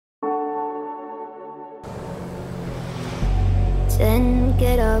Then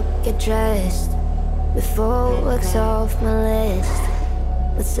get up, get dressed, before work's off my list.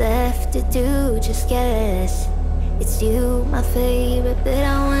 What's left to do, just guess. It's you, my favorite, but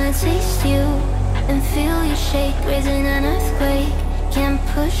I wanna taste you and feel you shake, raising an earthquake. Can't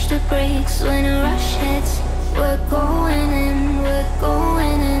push the brakes when a rush hits. We're going in, we're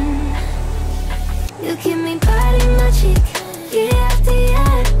going in. You keep me biting my cheek, year after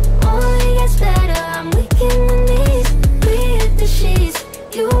year. Only gets better, I'm weak in the knees. We hit the sheets,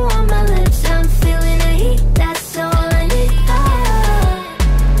 you on my lips, I'm feeling the heat. That's all I need.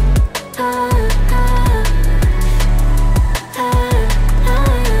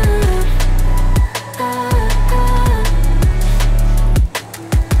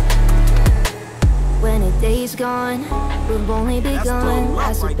 When the day's gone, we've only begun.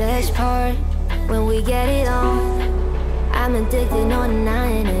 That's the best part, when we get it on. I'm addicted, no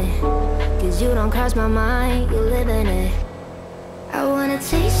denying it, cause you don't cross my mind, you live in it. I wanna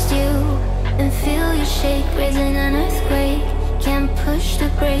taste you and feel you shake, raising an earthquake. Can't push the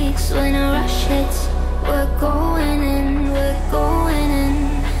brakes when a rush hits. We're going in, we're going in.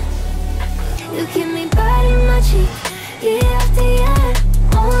 You keep me biting my cheek, year after year.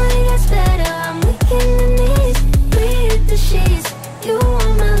 Only gets better, I'm weak in the knees. We hit the sheets, you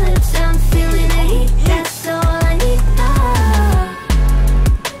on my lips, I'm feeling the heat. That's all I need.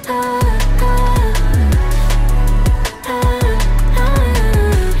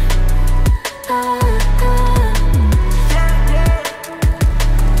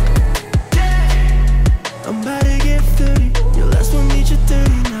 I'm about to get 30. Your last one made you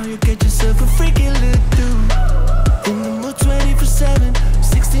 30. Now you get yourself a freaking little dude. In the mood 24/7,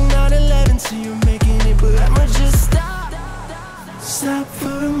 6911. So you're making it, but I'ma just stop. Stop for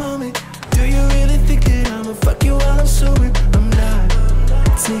a moment. Do you really think that I'ma fuck you while I'm sober? I'm not.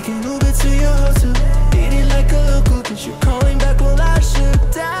 Taking Uber to your hotel, eating like a local, cause you're calling back while I shut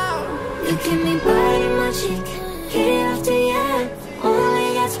down. You keep me biting my cheek, year after year. Only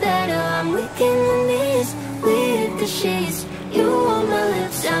gets better, I'm weak in the knees. We hit the sheets, you on my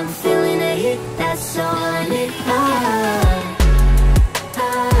lips, I'm feeling the heat. That's all I need.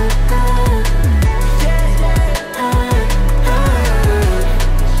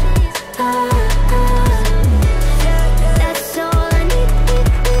 That's all I need.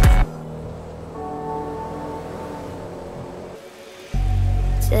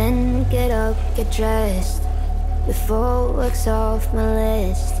 Then get up, get dressed, before work's off my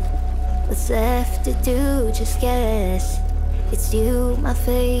list. What's left to do, just guess. It's you, my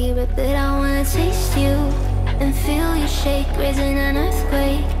favorite, but I wanna taste you and feel you shake, raising an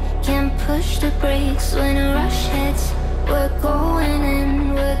earthquake. Can't push the brakes when a rush hits. We're going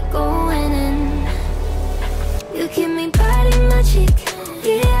in, we're going in. You keep me biting my cheek,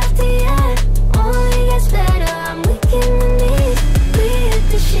 year after year. Only gets better, I'm weak in the knees. We hit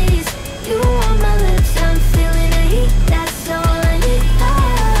the sheets, you on my lips, I'm feeling the heat. That's all I need.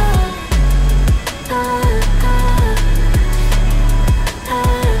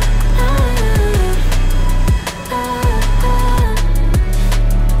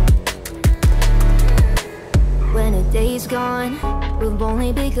 When the day's gone, we've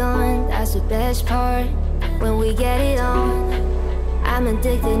only begun. That's the best part, when we get it on. I'm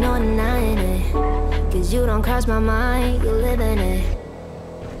addicted, no denying it, cause you don't cross my mind, you live in it.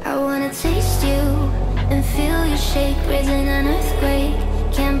 I wanna taste you and feel you shake, raising an earthquake.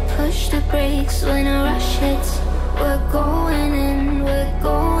 Can't push the brakes when a rush hits. We're going in, we're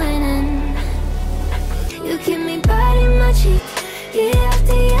going in. You keep me biting my cheek, year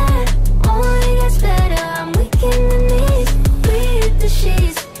after year. Only gets better, I'm weak in the knees. We hit the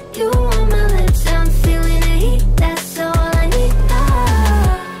sheets, you on my lips, I'm feeling the heat. That's all I need.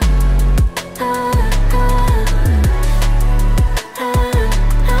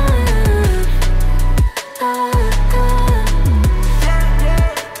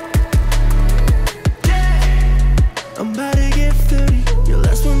 I'm about to get 30. Your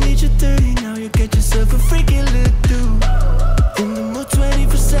last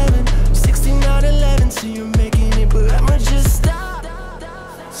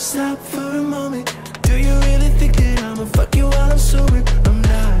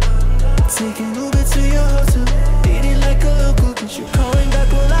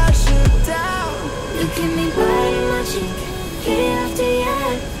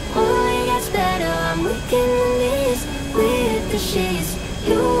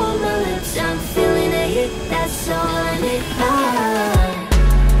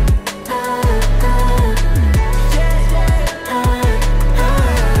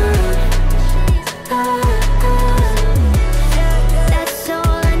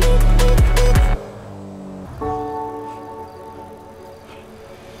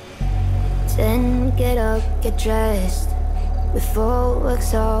dressed before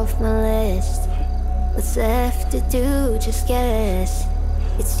work's off my list. What's left to do, just guess.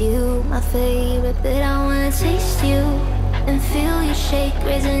 It's you, my favorite, but I wanna taste you and feel you shake,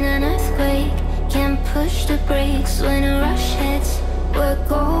 raising an earthquake. Can't push the brakes when a rush hits. We're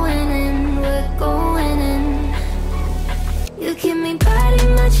going in, we're going in. You keep me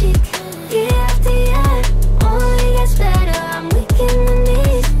biting my cheek, year after year. Only gets better, I'm weak in the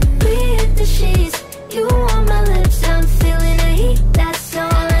knees. We hit the sheets, you on my lips, I'm feeling the heat. That's all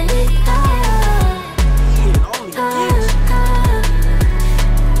I need.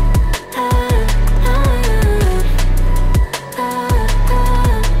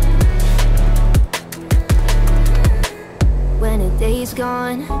 When the day's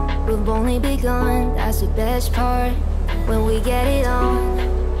gone, we've only begun. That's the best part, when we get it on.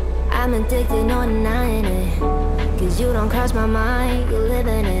 I'm addicted, no denying it, 'cause you don't cross my mind, you live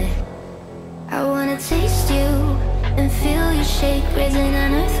in it. I wanna taste you and feel you shake, raising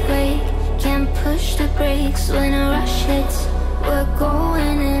an earthquake. Can't push the brakes when a rush hits. We're going